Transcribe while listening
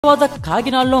తర్వాత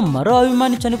కాకినాడలో మరో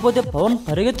అభిమాని చనిపోతే పవన్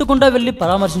పరిగెత్తుకుంటా వెళ్లి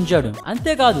పరామర్శించాడు.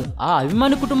 అంతేకాదు ఆ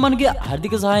అభిమాని కుటుంబానికి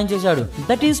ఆర్థిక సహాయం చేశాడు.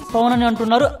 దట్ ఈస్ పవన్ అని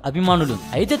అంటున్నారు అభిమానులు.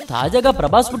 అయితే తాజాగా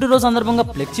ప్రభాస్ పుట్టినరోజు సందర్భంగా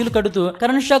ఫ్లెక్సీలు కడుతూ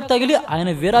కరెంట్ షాక్ తగిలి ఆయన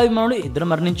వీరాభిమానులు ఇద్దరు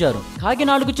మరణించారు.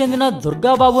 కాకినాడకు చెందిన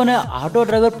దుర్గాబాబు అనే ఆటో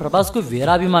డ్రైవర్ ప్రభాస్ కు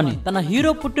వీరాభిమాని. తన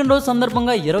హీరో పుట్టినరోజు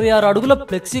సందర్భంగా 26 అడుగుల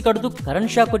ఫ్లెక్సీ కడుతూ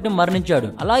కరెంట్ షాక్ కొట్టి మరణించాడు.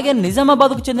 అలాగే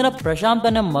నిజామాబాద్ కు చెందిన ప్రశాంత్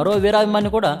అనే మరో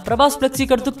వీరాభిమాని కూడా ప్రభాస్ ఫ్లెక్సీ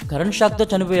కడుతూ కరెంట్ షాక్ తో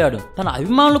చనిపోయాడు. తన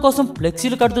అభిమానుల కోసం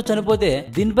ఫ్లెక్సీలు కడుతూ చనిపోతే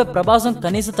దీనిపై ప్రభాసం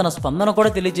కనీసం తన స్పందన కూడా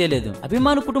తెలియజేయలేదు.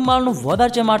 అభిమాని కుటుంబాలను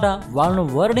ఓదార్చే మాట, వాళ్ళను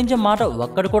ఓరడించే మాట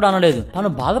ఒక్కటి కూడా అనలేదు. తాను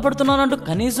బాధపడుతున్నానంటూ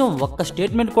కనీసం ఒక్క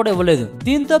స్టేట్మెంట్ కూడా ఇవ్వలేదు.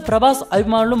 దీంతో ప్రభాస్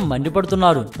అభిమానులు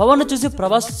మండిపడుతున్నారు. పవన్ చూసి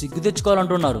ప్రభాస్ సిగ్గు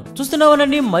తెచ్చుకోవాలంటున్నారు. చూస్తూనే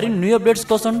ఉండండి మరిన్ని న్యూ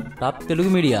అప్డేట్స్ కోసం టాప్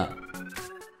తెలుగు మీడియా.